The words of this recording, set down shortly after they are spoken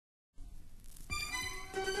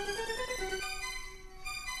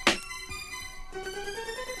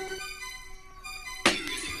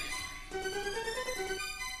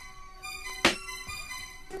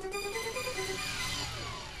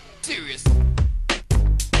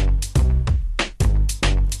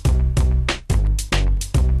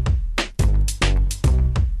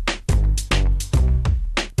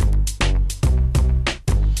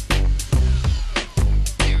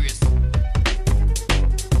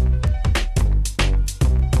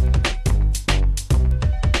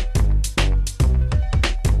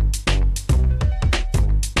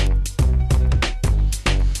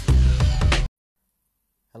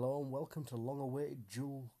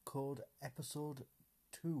Code episode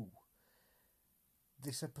 2.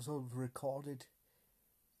 This episode was recorded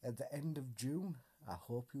at the end of June. I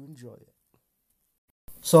hope you enjoy it.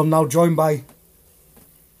 So I'm now joined by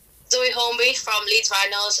Zoe Hornby from Leeds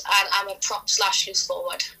Rhinos, and I'm a prop / loose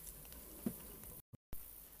forward.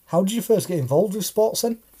 How did you first get involved with sports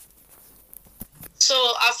then? So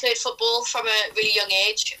I've played football from a really young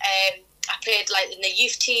age. I played in the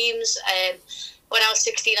youth teams. When I was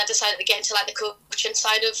 16, I decided to get into the coaching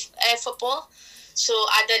side of football. So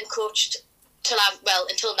I then coached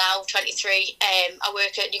until now, 23. I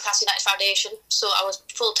work at Newcastle United Foundation, so I was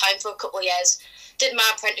full time for a couple of years. Did my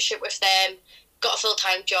apprenticeship with them, got a full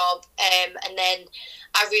time job, and then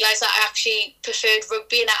I realised that I actually preferred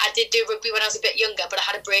rugby, and I did do rugby when I was a bit younger, but I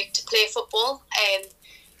had a break to play football, and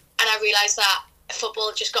I realised that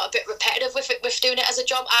football just got a bit repetitive with doing it as a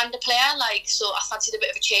job and a player. So I fancied a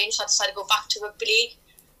bit of a change, so I decided to go back to rugby league.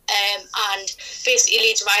 And basically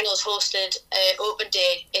Leeds Rhinos hosted an open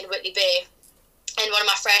day in Whitley Bay, and one of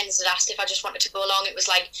my friends had asked if I just wanted to go along. It was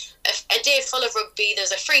a day full of rugby.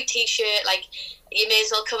 There's a free t-shirt, you may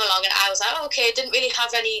as well come along. And I was like, okay, I didn't really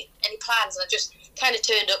have any plans, and I just kind of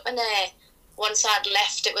turned up. And once I'd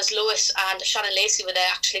left, it was Lewis and Shannon Lacey were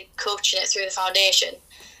there actually coaching it through the foundation,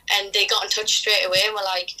 and they got in touch straight away and were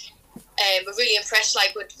like, we're really impressed,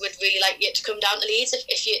 would really like you to come down to Leeds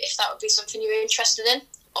if that would be something you were interested in.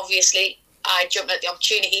 Obviously I jumped at the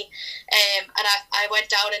opportunity, and I went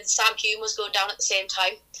down, and Sam Hume was going down at the same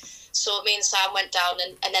time, so me and Sam went down,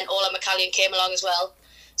 and then Ola McCallion came along as well.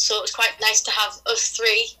 So it was quite nice to have us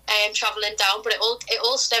three travelling down, but it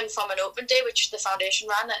all stemmed from an open day which the foundation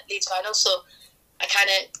ran at Leeds Rhinos, so I kind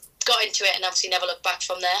of got into it and obviously never looked back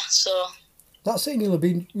from there. So that's it.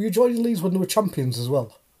 You joined Leeds when they were champions as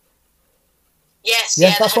well. Yes,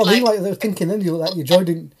 yeah, that's what I mean. They were thinking then you joined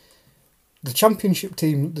in the championship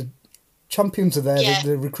team. The champions are there. Yeah.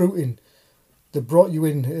 They're recruiting. They brought you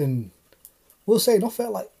in, and we'll say enough.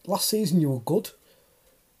 Last season you were good,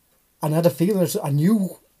 and I had a feeling I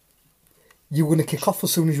knew you were going to kick off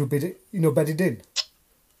as soon as you bedded in.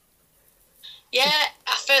 Yeah,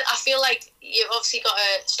 I feel like you've obviously got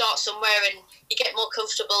to start somewhere, and you get more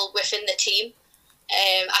comfortable within the team.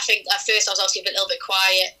 I think at first I was obviously a little bit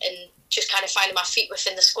quiet and just kind of finding my feet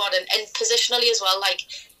within the squad, and positionally as well. I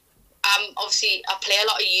play a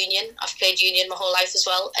lot of union. I've played union my whole life as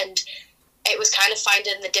well, and it was kind of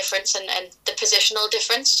finding the difference and the positional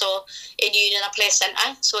difference. So in union I play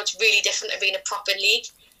centre, so it's really different to being a prop in league.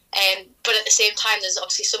 But at the same time, there's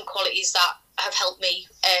obviously some qualities that have helped me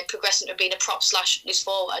progress into being a prop / loose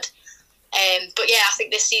forward. But yeah, I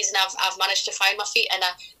think this season I've managed to find my feet, and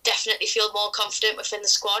I definitely feel more confident within the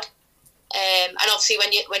squad. And obviously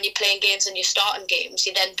when you're playing games and you're starting games,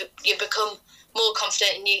 you become more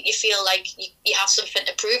confident, and you feel like you have something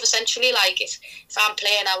to prove, essentially. If I'm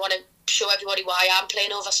playing, I want to show everybody why I'm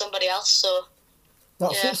playing over somebody else. So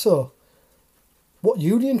that's it. So what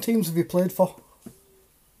union teams have you played for?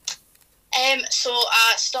 So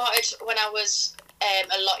I started when I was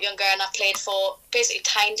a lot younger, and I played for basically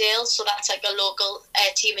Tyndale, so that's a local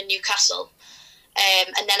team in Newcastle.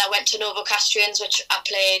 And then I went to Novocastrians, which I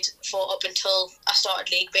played for up until I started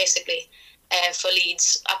league, basically, for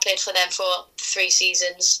Leeds. I played for them for 3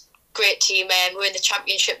 seasons. Great team. We're in the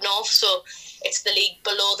Championship North, so it's the league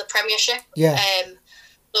below the Premiership. Yeah.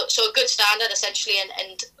 So a good standard, essentially,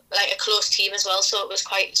 and a close team as well, so it was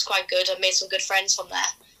quite good. I made some good friends from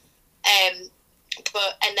there.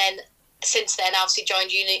 And then since then, I obviously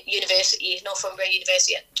joined university, Northumbria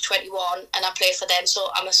University at 21, and I play for them. So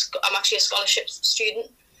I'm actually a scholarship student.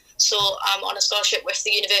 So I'm on a scholarship with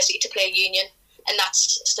the university to play union, and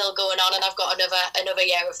that's still going on. And I've got another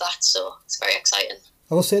year of that, so it's very exciting.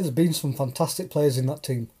 I will say there's been some fantastic players in that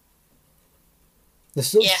team. There's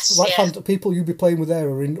still people you'll be playing with there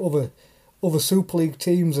are in other Super League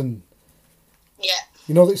teams, and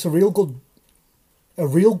it's a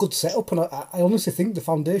real good setup, and I honestly think the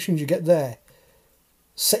foundations you get there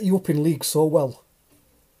set you up in league so well.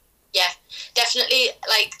 Yeah, definitely.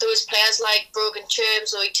 Those players like Brogan Cherms,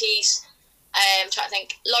 Zoe Teese, I'm trying to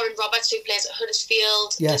think, Lauren Roberts, who plays at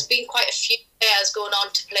Huddersfield. Yeah. There's been quite a few players going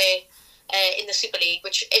on to play in the Super League,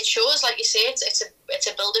 which it shows, like you say, it's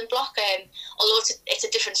a building block. Although it's a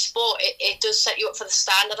different sport, it does set you up for the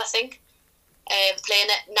standard, I think. Playing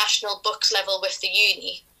at national books level with the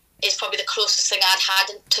uni is probably the closest thing I'd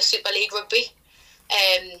had to Super League rugby.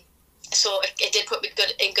 So it did put me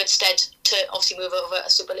in good stead to obviously move over to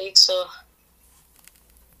Super League. So,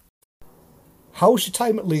 how's your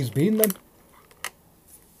time at Leeds been then?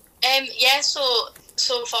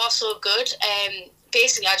 So far so good.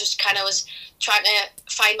 basically I just kind of was trying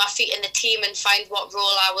to find my feet in the team and find what role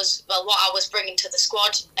what I was bringing to the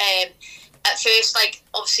squad. At first, like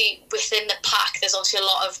obviously within the pack, there's obviously a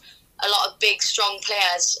lot of big, strong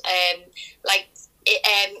players, like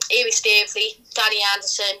Amy Staveley, Danny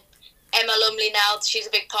Anderson, Emma Lumley. Now she's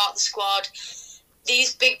a big part of the squad.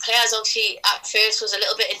 These big players, obviously, at first was a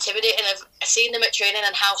little bit intimidating. I've seen them at training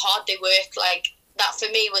and how hard they work. Like that for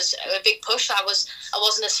me was a big push. I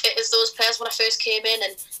wasn't as fit as those players when I first came in,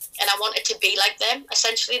 and I wanted to be like them.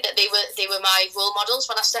 Essentially, that they were my role models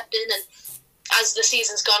when I stepped in. And as the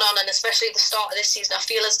season's gone on, and especially the start of this season, I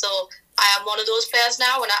feel as though I am one of those players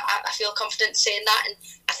now, and I feel confident saying that. And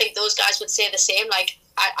I think those guys would say the same. Like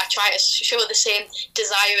I try to show the same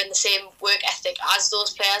desire and the same work ethic as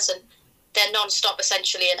those players, and they're non-stop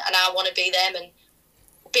essentially, and I want to be them. And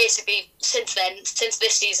basically since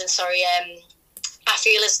this season, I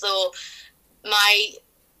feel as though my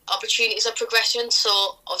opportunities are progression. So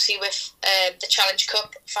obviously with the Challenge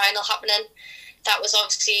Cup final happening, that was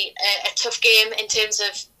obviously a tough game in terms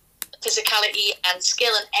of physicality and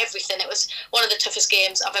skill and everything. It was one of the toughest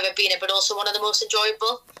games I've ever been in, but also one of the most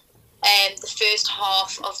enjoyable. The first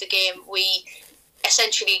half of the game, we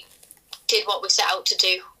essentially did what we set out to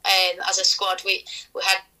do as a squad. We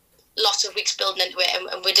had lots of weeks building into it,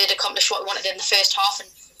 and we did accomplish what we wanted in the first half. And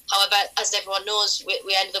however, as everyone knows,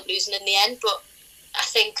 we ended up losing in the end. But I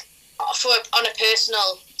think on a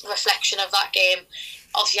personal reflection of that game,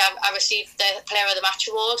 obviously I received the Player of the Match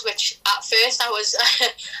award, which at first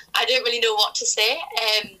I didn't really know what to say.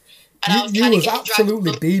 And I was kind of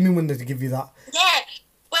absolutely beaming when they give you that. Yeah,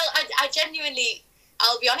 well, I genuinely,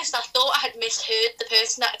 I'll be honest, I thought I had misheard the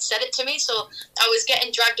person that had said it to me. So I was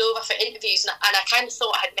getting dragged over for interviews, and I kind of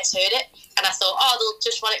thought I had misheard it. And I thought, they'll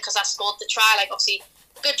just want it because I scored the try. Like, obviously,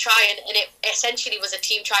 good try, and it essentially was a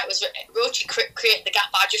team try. It was Rochi created the gap.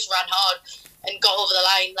 I just ran hard and got over the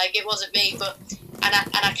line. Like, it wasn't me. And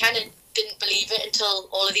I kind of didn't believe it until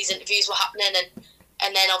all of these interviews were happening.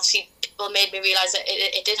 And then, obviously, people made me realise that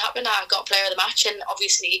it did happen. I got Player of the Match, and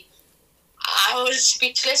obviously I was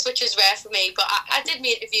speechless, which is rare for me, but I did my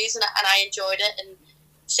interviews and I enjoyed it. And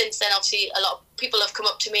since then, obviously, a lot of people have come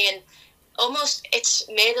up to me, and almost it's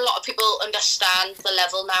made a lot of people understand the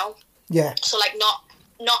level now. Yeah. So, like,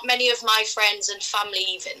 not many of my friends and family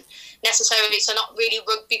even necessarily, so not really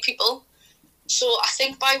rugby people. So I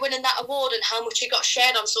think by winning that award and how much it got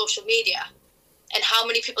shared on social media and how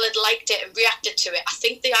many people had liked it and reacted to it, I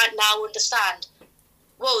think they now understand,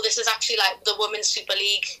 whoa, this is actually like the Women's Super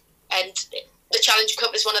League, and the Challenge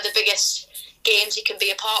Cup is one of the biggest games you can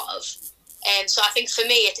be a part of. And so I think for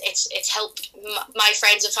me, it's helped my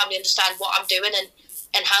friends and family understand what I'm doing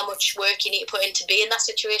and how much work you need to put in to be in that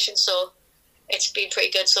situation. So it's been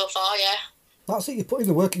pretty good so far, yeah. That's it, you put in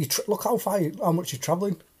the work, look how much you're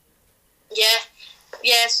travelling.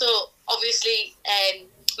 Yeah, so obviously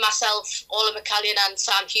myself, Ola McCallion and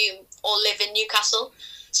Sam Hume all live in Newcastle.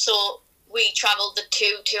 So we travel the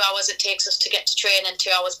two hours it takes us to get to train and 2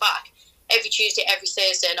 hours back every Tuesday, every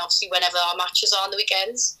Thursday, and obviously whenever our matches are on the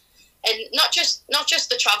weekends. And not just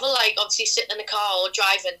the travel, like obviously sitting in the car or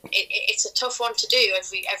driving, it's a tough one to do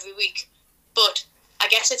every week. But I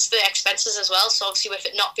guess it's the expenses as well. So obviously with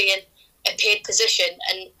it not being a paid position,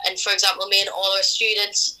 and for example, me and all our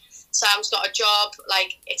students, Sam's got a job,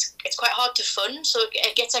 like it's quite hard to fund, so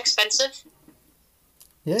it gets expensive.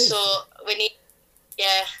 Yeah. So we need,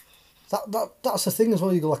 yeah. That's the thing as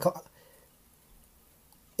well. You go like,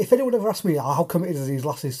 if anyone ever asked me how committed are these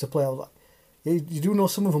lasses to play, I was like, you do know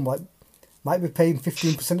some of them like might be paying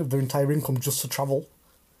 15% of their entire income just to travel,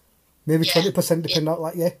 maybe 20% depending on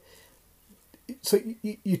like So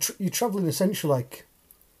you're travelling essentially like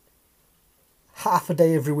half a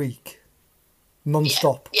day every week,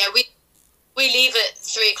 non-stop. Yeah, we leave at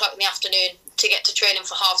 3 o'clock in the afternoon to get to training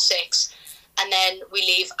for 6:30, and then we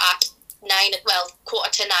leave at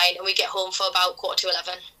 9:45, and we get home for about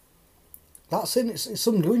 11:15. That's it. It's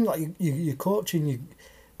something doing like you're coaching. You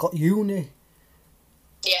got uni.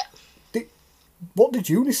 Yeah. What did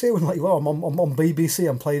uni say when like, well, I'm on BBC,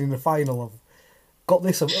 I'm playing in the final, I've got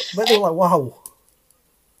this? They were like, wow.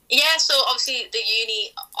 Yeah, so obviously the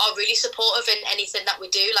uni are really supportive in anything that we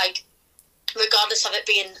do, like regardless of it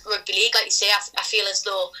being rugby league. Like you say, I feel as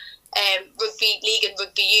though rugby league and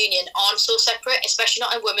rugby union aren't so separate, especially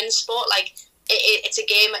not in women's sport. Like it's a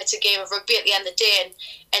game of rugby at the end of the day,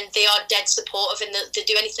 and they are dead supportive, and they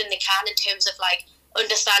do anything they can in terms of like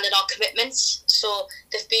understanding our commitments. So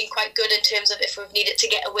they've been quite good in terms of if we've needed to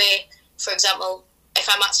get away. For example, if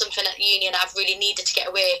I'm at something at uni and I've really needed to get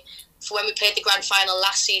away, for when we played the grand final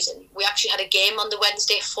last season, we actually had a game on the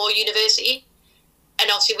Wednesday for university, and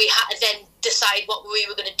obviously we had to then decide what we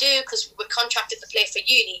were going to do because we're contracted to play for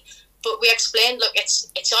uni. But we explained, look,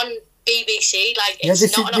 it's on BBC, like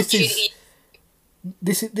it's not an opportunity.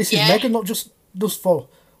 This is mega, not just for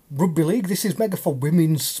rugby league. This is mega for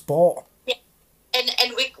women's sport. Yeah, and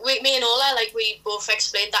me and Ola, like we both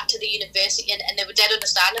explained that to the university, and they were dead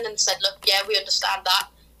understanding and said, look, yeah, we understand that,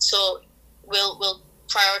 so we'll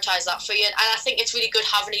prioritise that for you. And I think it's really good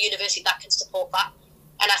having a university that can support that.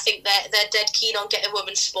 And I think they're dead keen on getting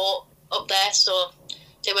women's sport up there, so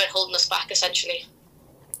they weren't holding us back, essentially.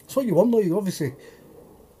 That's what you want, though. You obviously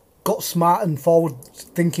got smart and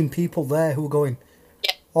forward-thinking people there who are going,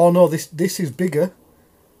 oh no, this is bigger.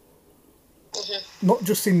 Mm-hmm. Not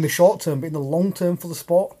just in the short term, but in the long term for the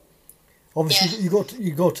sport. Obviously, you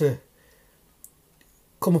go to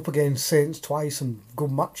come up against Saints twice and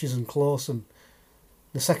good matches and close, and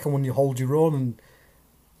the second one you hold your own, and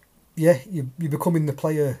you're becoming the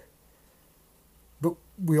player that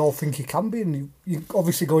we all think you can be, and you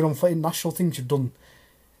obviously going on for international things. You've done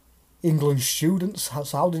England students.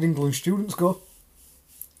 How did England students go?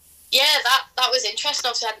 Yeah, that was interesting.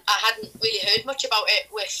 Obviously, I hadn't really heard much about it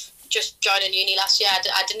with just joining uni last year.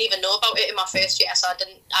 I didn't even know about it in my first year, so I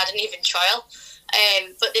didn't even trial.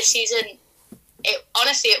 But this season, it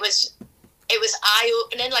was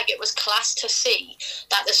eye-opening. Like, it was class to see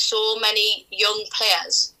that there's so many young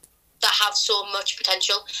players that have so much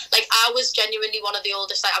potential. Like, I was genuinely one of the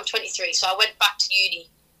oldest. Like, I'm 23, so I went back to uni,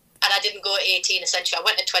 and I didn't go at 18, essentially. I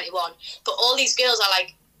went at 21. But all these girls are,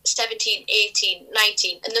 like, 17, 18,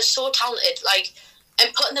 19, and they're so talented. Like,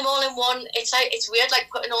 and putting them all in one, it's weird, like,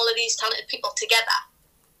 putting all of these talented people together.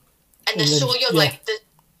 And they're so young, like,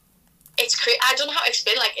 it's crazy. I don't know how to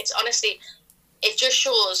explain, like, it's honestly, it just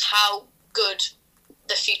shows how good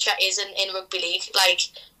the future is in rugby league. Like,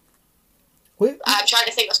 I'm trying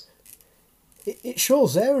to think of... It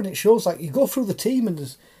shows there, and it shows, like, you go through the team and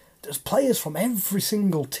there's players from every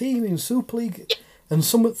single team in Super League, and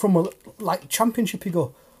some from a like Championship. You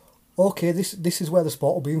go, okay, this is where the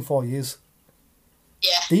sport will be in 4 years.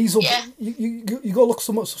 Yeah. These will you go look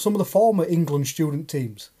some of the former England student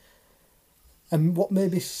teams, and what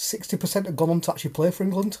maybe 60% have gone on to actually play for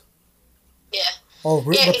England. Yeah. Or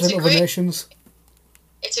represent other nations.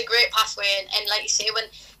 It's a great pathway, and like you say, when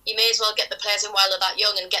you may as well get the players in while they're that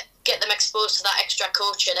young and get them exposed to that extra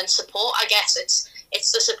coaching and support. I guess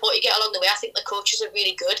it's the support you get along the way. I think the coaches are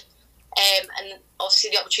really good, and obviously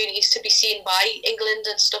the opportunities to be seen by England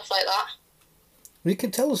and stuff like that. You can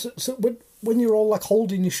tell us, so when you're all like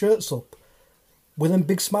holding your shirts up with them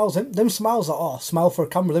big smiles, them smiles are, smile for a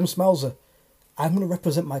camera, them smiles are, I'm going to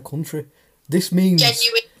represent my country. This means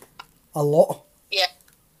genuine. A lot. Yeah,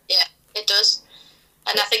 it does.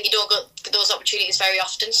 And I think you don't get those opportunities very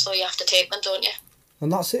often, so you have to take them, don't you?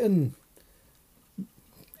 And that's it, and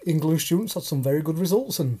England students had some very good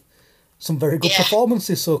results and some very good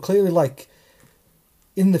performances, so clearly, like,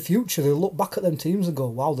 in the future, they'll look back at them teams and go,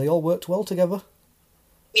 wow, they all worked well together.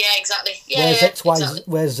 Yeah, exactly. Yeah, where's X, Y, exactly.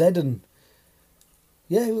 Where's Z, and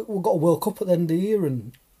we've got a World Cup at the end of the year,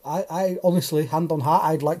 and I honestly, hand on heart,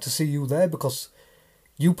 I'd like to see you there because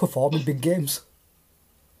you perform in big games.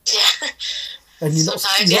 Yeah. And you're not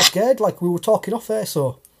scared, like we were talking off air,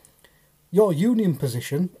 so your union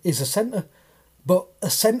position is a centre, but a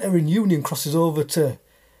centre in union crosses over to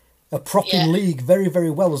a prop in league very, very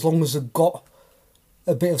well as long as they've got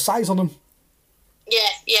a bit of size on them. Yeah.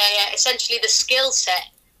 Essentially, the skill set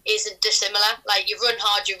isn't dissimilar. Like, you run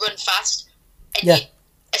hard, you run fast, and you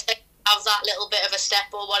have that little bit of a step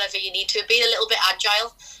or whatever you need to, be a little bit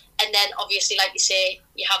agile, and then obviously, like you say,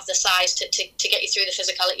 you have the size to get you through the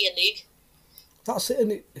physicality in league. That's it,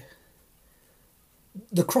 and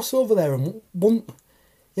the crossover there, and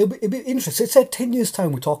it'll be interesting. It's 10 years'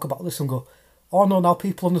 time we talk about this and go, oh no, now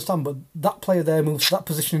people understand, but that player there moves to that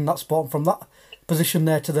position in that sport, from that position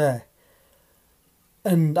there to there.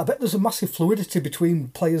 And I bet there's a massive fluidity between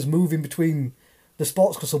players moving between the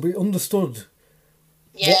sports because they'll be understood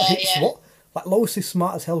what hits what. Like, Lois is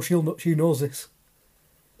smart as hell, she knows this.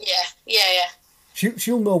 Yeah.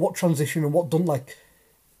 She'll know what transition and what done, like,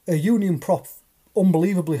 a union prop,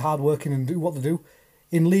 unbelievably hard working and do what they do.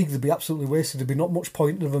 In league, they'd be absolutely wasted. There'd be not much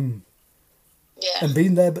point of them and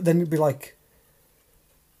being there. But then it'd be like,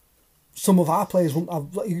 some of our players wouldn't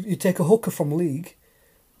have. Like, you take a hooker from league,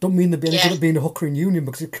 don't mean they'd be any good at being a hooker in union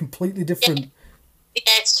because it's completely different. Yeah,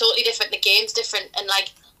 it's totally different. The game's different, and like,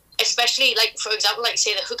 especially like, for example, like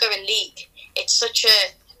say the hooker in league, it's such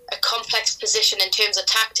a complex position in terms of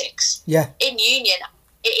tactics. Yeah. In union,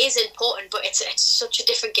 it is important, but it's such a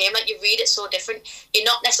different game. Like, you read it so different. You're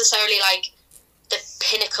not necessarily like the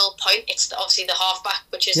pinnacle point. It's obviously the halfback,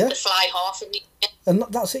 which is the fly half. And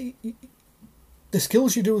that's it. the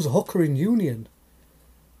skills you do as a hooker in union,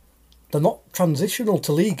 they're not transitional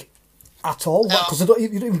to league at all. Because you don't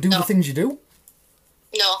even do the things you do.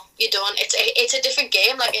 No, you don't. It's a different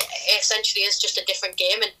game. Like, it essentially is just a different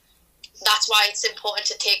game, and that's why it's important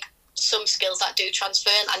to take some skills that do transfer.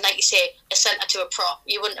 And like you say, a centre to a prop,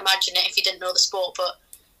 you wouldn't imagine it if you didn't know the sport, but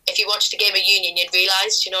if you watched a game of union, you'd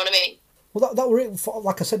realise. You know what I mean? Well, that were it.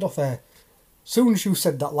 Like I said off air, soon as you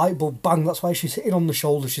said that, light bulb, bang, that's why she's hitting on the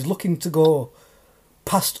shoulder. She's looking to go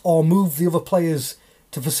past or move the other players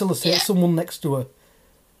to facilitate someone next to her.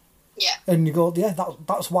 Yeah. And you go, yeah,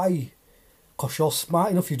 that's why, because you're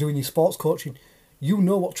smart enough, you're doing your sports coaching, you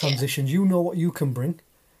know what transitions, you know what you can bring.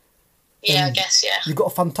 Yeah, I guess, yeah. You've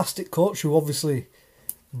got a fantastic coach who obviously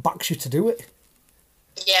backs you to do it.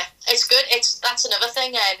 Yeah, it's good. That's another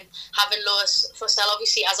thing. Having Lois Fussell,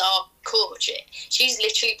 obviously, as our coach, she's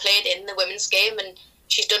literally played in the women's game, and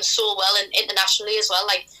she's done so well internationally as well.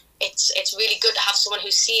 Like, it's really good to have someone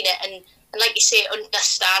who's seen it and like you say,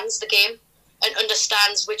 understands the game and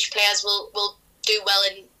understands which players will do well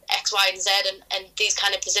in X, Y, and Z and these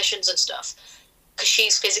kind of positions and stuff. Because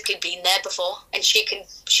she's physically been there before, and she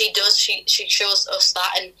shows us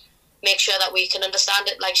that and makes sure that we can understand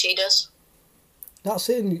it like she does. That's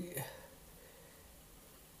it. And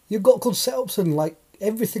you've got good setups, and like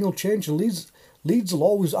everything will change. And Leeds will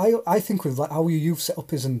always. I think with like how your youth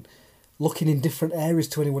setup is and looking in different areas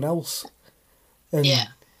to anyone else. And yeah,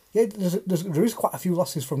 there is quite a few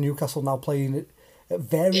lasses from Newcastle now playing at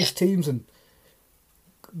various teams, and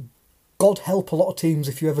God help a lot of teams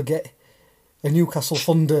if you ever get a Newcastle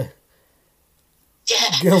Thunder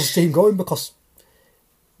girls team going, because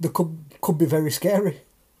they could be very scary.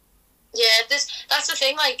 Yeah, that's the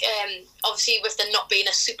thing. Like, obviously, with there not being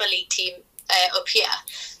a Super League team up here,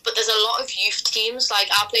 but there's a lot of youth teams. Like,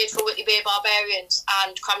 I played for Whitley Bay Barbarians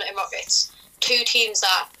and Cramlington Rockets, two teams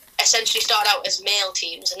that essentially started out as male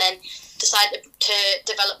teams and then decided to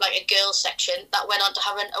develop like a girls section that went on to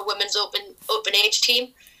having a women's open age team.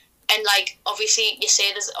 And like, obviously, you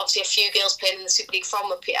say there's obviously a few girls playing in the Super League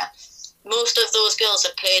from up here. Most of those girls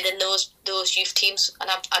have played in those youth teams, and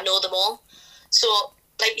I know them all. So,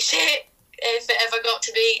 like you say, if it ever got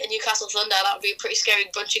to be a Newcastle Thunder, that would be a pretty scary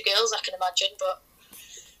bunch of girls, I can imagine. But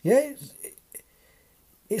yeah,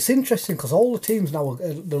 it's interesting because all the teams now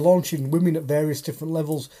they're launching women at various different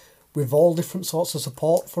levels with all different sorts of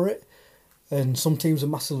support for it. And some teams are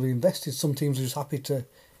massively invested. Some teams are just happy to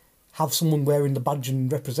have someone wearing the badge and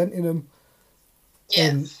representing them. Yeah.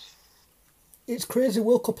 And it's crazy.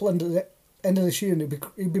 World Cup will end at the end of this year, and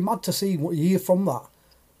it'd be mad to see what year from that,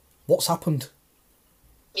 what's happened.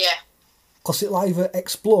 Yeah. Because it'll either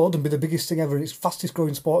explode and be the biggest thing ever, and it's fastest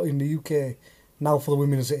growing sport in the UK now for the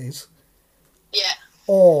women as it is. Yeah.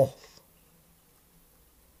 Or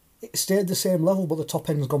it stayed the same level, but the top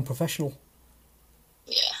end's gone professional.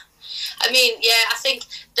 Yeah. I mean, yeah, I think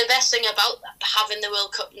the best thing about having the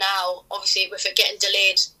World Cup now, obviously with it getting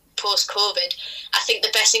delayed post-COVID, I think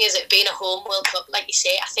the best thing is it being a home World Cup. Like you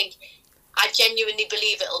say, I genuinely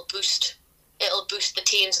believe it'll boost the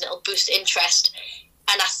teams and it'll boost interest.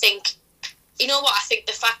 And I think, you know what, I think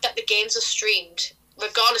the fact that the games are streamed,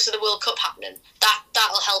 regardless of the World Cup happening,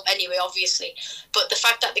 that'll help anyway, obviously. But the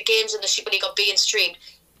fact that the games in the Super League are being streamed,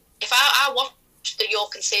 if I watched the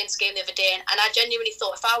York and Saints game the other day, and I genuinely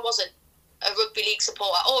thought if I wasn't a rugby league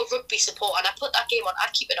supporter or a rugby supporter and I put that game on,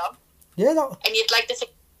 I'd keep it on. Yeah, and you'd like to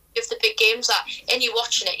think of the big games and you're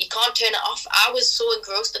watching it, you can't turn it off. I was so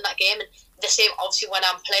engrossed in that game, and the same obviously when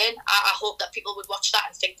I'm playing. I hope that people would watch that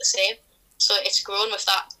and think the same. So it's grown with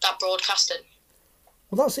that broadcasting.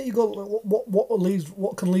 Well, that's it. You go.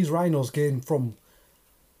 What can Leeds Rhinos gain from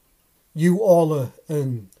you, Orla,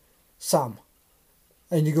 and Sam?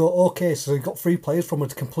 And you go, okay, so you've got 3 players from a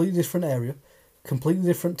completely different area, completely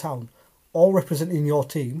different town, all representing your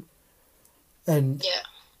team. And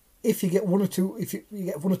if you get one or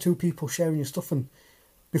two people sharing your stuff, and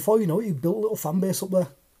before you know it, you've built a little fan base up there.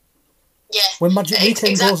 Yeah. When Magic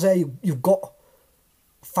Weekend goes there, you've got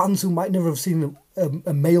fans who might never have seen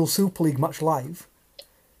a male Super League match live,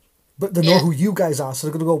 but they know who you guys are, so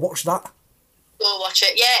they're going to go watch that. Go watch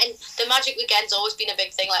it, yeah. And the Magic Weekend's always been a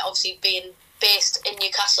big thing. Like, obviously being based in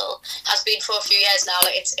Newcastle has been for a few years now.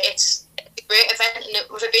 Like, it's a great event, and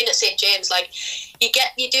with it being at St James, like you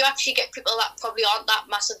do actually get people that probably aren't that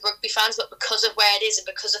massive rugby fans, but because of where it is and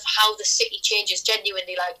because of how the city changes,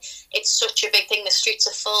 genuinely, like, it's such a big thing. The streets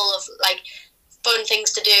are full of like fun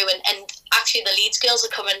things to do, and actually the Leeds girls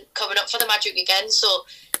are coming up for the Magic Weekend, so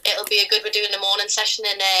it'll be we're doing the morning session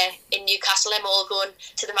in Newcastle, and we're all going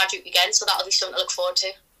to the Magic Weekend, so that'll be something to look forward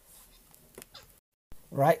to.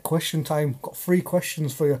 Right, question time. Got 3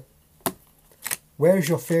 questions for you. Where's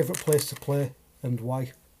your favourite place to play and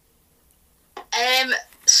why?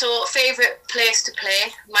 So favourite place to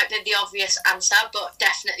play might be the obvious answer, but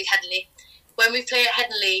definitely Headingley. When we play at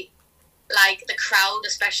Headingley, like the crowd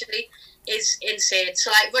especially is insane.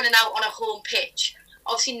 So like running out on a home pitch,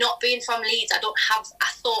 obviously not being from Leeds, I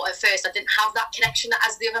thought at first I didn't have that connection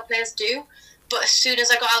as the other players do. But as soon as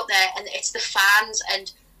I got out there, and it's the fans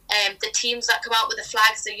and the teams that come out with the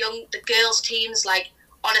flags, the girls teams, like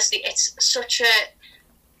honestly, it's such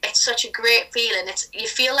a great feeling. You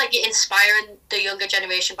feel like you're inspiring the younger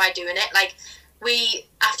generation by doing it. Like we,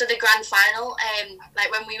 after the grand final,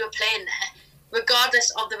 like when we were playing there,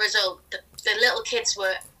 regardless of the result, the little kids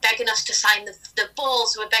were begging us to sign the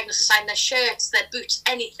balls, were begging us to sign their shirts, their boots,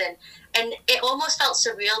 anything. And it almost felt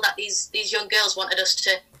surreal that these young girls wanted us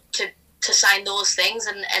to sign those things,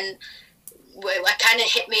 and it kind of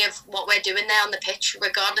hit me of what we're doing there on the pitch,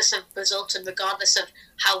 regardless of results and regardless of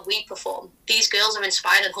how we perform. These girls are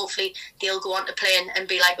inspired, and hopefully they'll go on to play and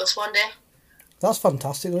be like us one day. That's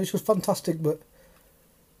fantastic. It's just fantastic, but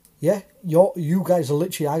yeah, you guys are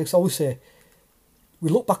literally, I always say, we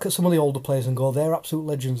look back at some of the older players and go, they're absolute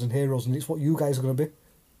legends and heroes, and it's what you guys are going to be.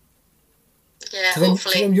 Yeah,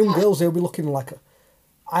 hopefully. To them young girls, they'll be looking like,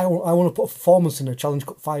 I want to put a performance in a Challenge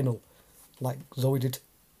Cup final, like Zoe did.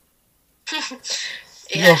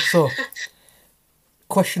 Yeah. So,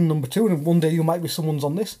 question number 2, and one day you might be someone's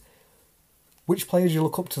on this. Which players you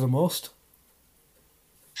look up to the most?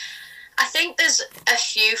 I think there's a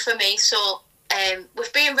few for me. So,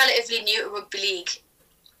 with being relatively new to rugby league,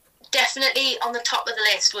 definitely on the top of the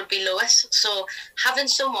list would be Lois. So, having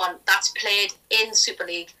someone that's played in Super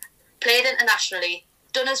League, played internationally,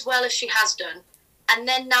 done as well as she has done, and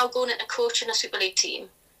then now going into coaching a Super League team,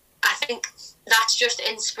 I think that's just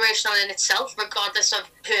inspirational in itself, regardless of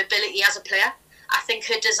her ability as a player. I think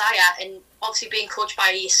her desire, and obviously being coached by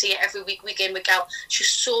her, you see it every week, week in, week out. She's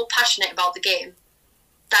so passionate about the game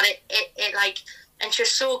that it like, and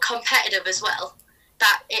she's so competitive as well,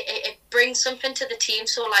 that it brings something to the team.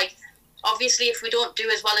 So like, obviously if we don't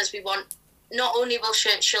do as well as we want, not only will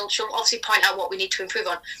she'll obviously point out what we need to improve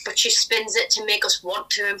on, but she spins it to make us want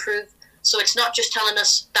to improve. So it's not just telling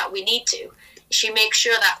us that we need to. She makes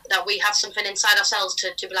sure that we have something inside ourselves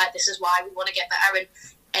to be like, this is why we want to get better.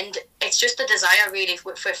 And it's just a desire really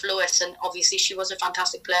with Lois. And obviously she was a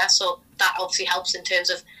fantastic player, so that obviously helps in terms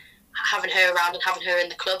of having her around and having her in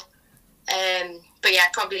the club. But yeah,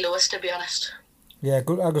 probably Lois, to be honest. Yeah,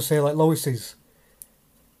 good. I could say like Lois is.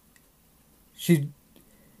 She's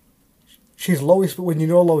Lois, but when you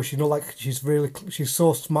know Lois, you know like she's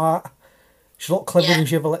so smart. She's a lot cleverer than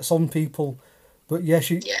she ever lets on people. But yeah,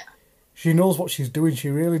 she knows what she's doing. She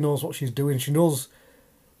really knows what she's doing. She knows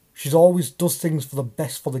she's always does things for the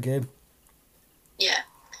best for the game. Yeah.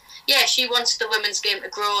 Yeah, she wants the women's game to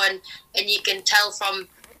grow, and you can tell from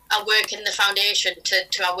our work in the foundation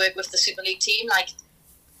to our work with the Super League team, like,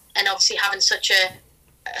 and obviously having such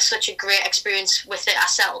a great experience with it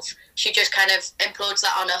herself, she just kind of implodes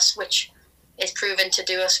that on us, which is proven to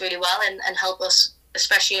do us really well and help us,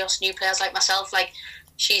 especially us new players like myself. Like,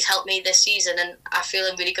 she's helped me this season, and I feel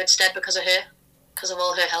in really good stead because of her, because of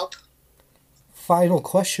all her help. Final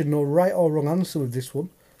question, no right or wrong answer with this one.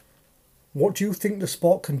 What do you think the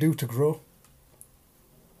sport can do to grow?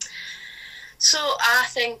 So I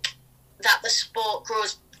think that the sport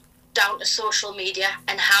grows down to social media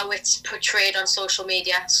and how it's portrayed on social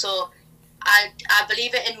media. So I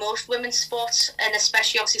believe it in most women's sports, and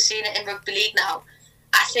especially obviously seeing it in rugby league now.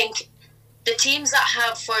 I think the teams that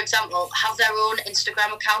have, for example, have their own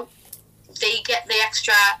Instagram account, they get the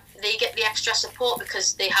extra support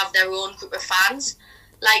because they have their own group of fans.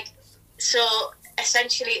 Like, so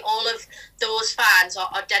essentially all of those fans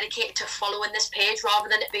are dedicated to following this page rather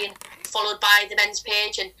than it being followed by the men's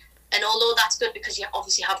page. And although that's good because you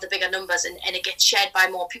obviously have the bigger numbers and it gets shared by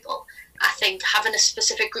more people, I think having a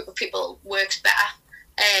specific group of people works better.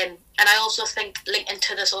 And I also think linking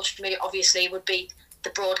to the social media obviously would be the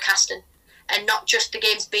broadcasting, and not just the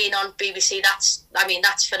games being on BBC.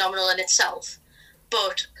 That's phenomenal in itself.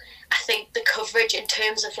 But I think the coverage in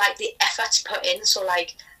terms of like the efforts put in, so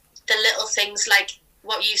like the little things like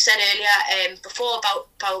what you said earlier before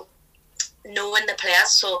about knowing the players.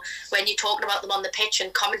 So when you're talking about them on the pitch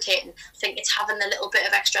and commentating, I think it's having a little bit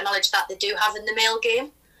of extra knowledge that they do have in the male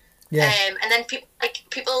game. Yeah. And then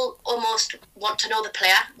people almost want to know the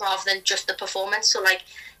player rather than just the performance. So like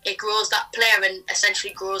it grows that player and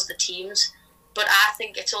essentially grows the teams. But I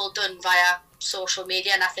think it's all done via social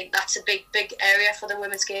media, and I think that's a big area for the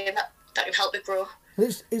women's game that can help it grow.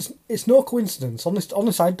 It's no coincidence.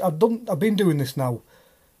 Honestly, I've been doing this now.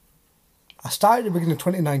 I started at the beginning of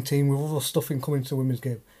 2019 with other stuff in coming to the women's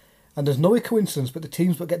game, And there's no coincidence, but the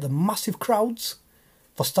teams that get the massive crowds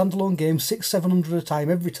for standalone games, 600-700 a time,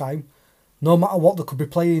 every time, no matter what, they could be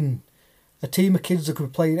playing a team of kids, they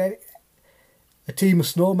could be playing a team of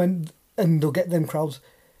snowmen, and they'll get them crowds.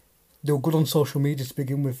 They were good on social media to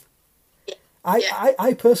begin with.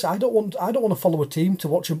 I personally, I don't want to follow a team to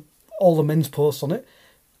watch all the men's posts on it.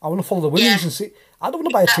 I want to follow the women's and see. I don't want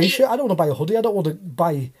to buy a T-shirt. I don't want to buy a hoodie. I don't want to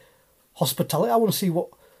buy hospitality. I want to see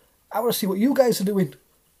what you guys are doing.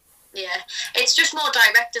 Yeah, it's just more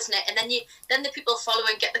direct, isn't it? And then the people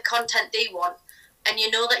following get the content they want, and you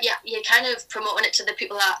know that you're kind of promoting it to the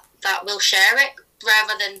people that will share it,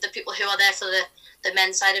 rather than the people who are there for the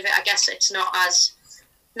men's side of it. I guess it's not as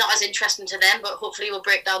interesting to them, but hopefully we'll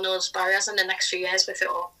break down those barriers in the next few years with it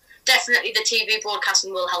all. Definitely the TV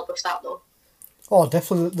broadcasting will help with that, though. Oh,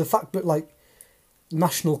 definitely. The fact that, like,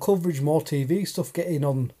 national coverage, more TV stuff getting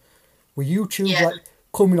on with YouTube, like,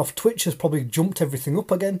 coming off Twitch has probably jumped everything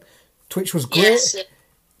up again. Twitch was great. Yes, yeah.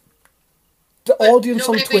 The audience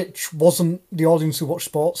on Twitch wasn't the audience who watched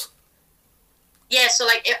sports. Yeah, so,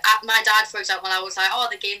 like, my dad, for example, I was like, oh,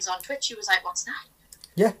 the game's on Twitch. He was like, what's that?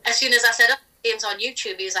 Yeah. As soon as I said, oh, the game's on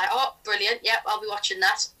YouTube, he was like, oh, brilliant. Yep, I'll be watching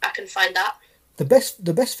that. I can find that. The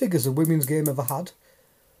best figures a women's game ever had.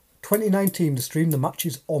 2019, they streamed the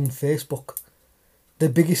matches on Facebook. The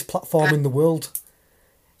biggest platform in the world.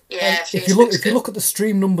 Yeah, if you look at the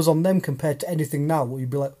stream numbers on them compared to anything now, you'd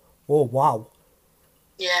be like, oh wow.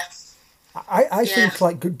 Yeah. I think,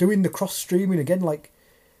 like, doing the cross streaming again, like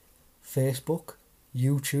Facebook,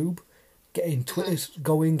 YouTube, getting Twitter's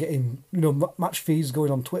going, getting, you know, match feeds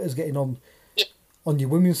going on Twitter's, getting on your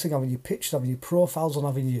women's thing, having your pictures, having your profiles on,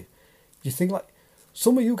 having you think, like,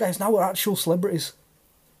 some of you guys now are actual celebrities.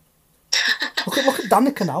 look at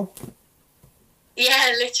Danica now.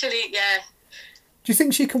 Yeah, literally, yeah. Do you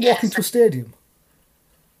think she can walk into a stadium?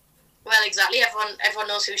 Well, exactly. Everyone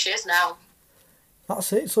knows who she is now.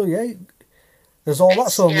 That's it. So yeah, there's all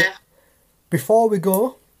that. So before we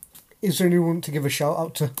go, is there anyone to give a shout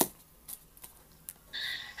out to?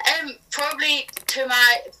 Probably to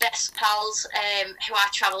my best pals, who I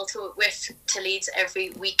travel with to Leeds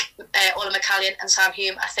every week, Ola McCallion and Sam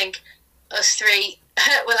Hume. I think us three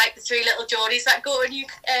we're like the three little Geordies that go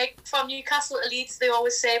from Newcastle to Leeds, they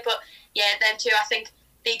always say. But yeah, them two, I think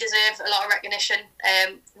they deserve a lot of recognition.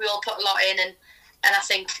 We all put a lot in, and I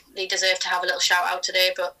think they deserve to have a little shout out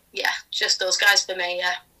today. But yeah, just those guys for me.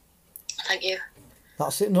 Yeah, thank you.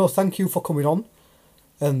 That's it. No, thank you for coming on,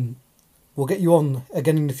 and we'll get you on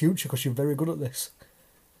again in the future because you're very good at this.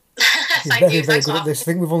 You're very good at this. I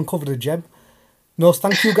think we've uncovered a gem. No,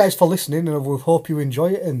 thank you guys for listening, and we hope you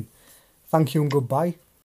enjoy it, and thank you and goodbye.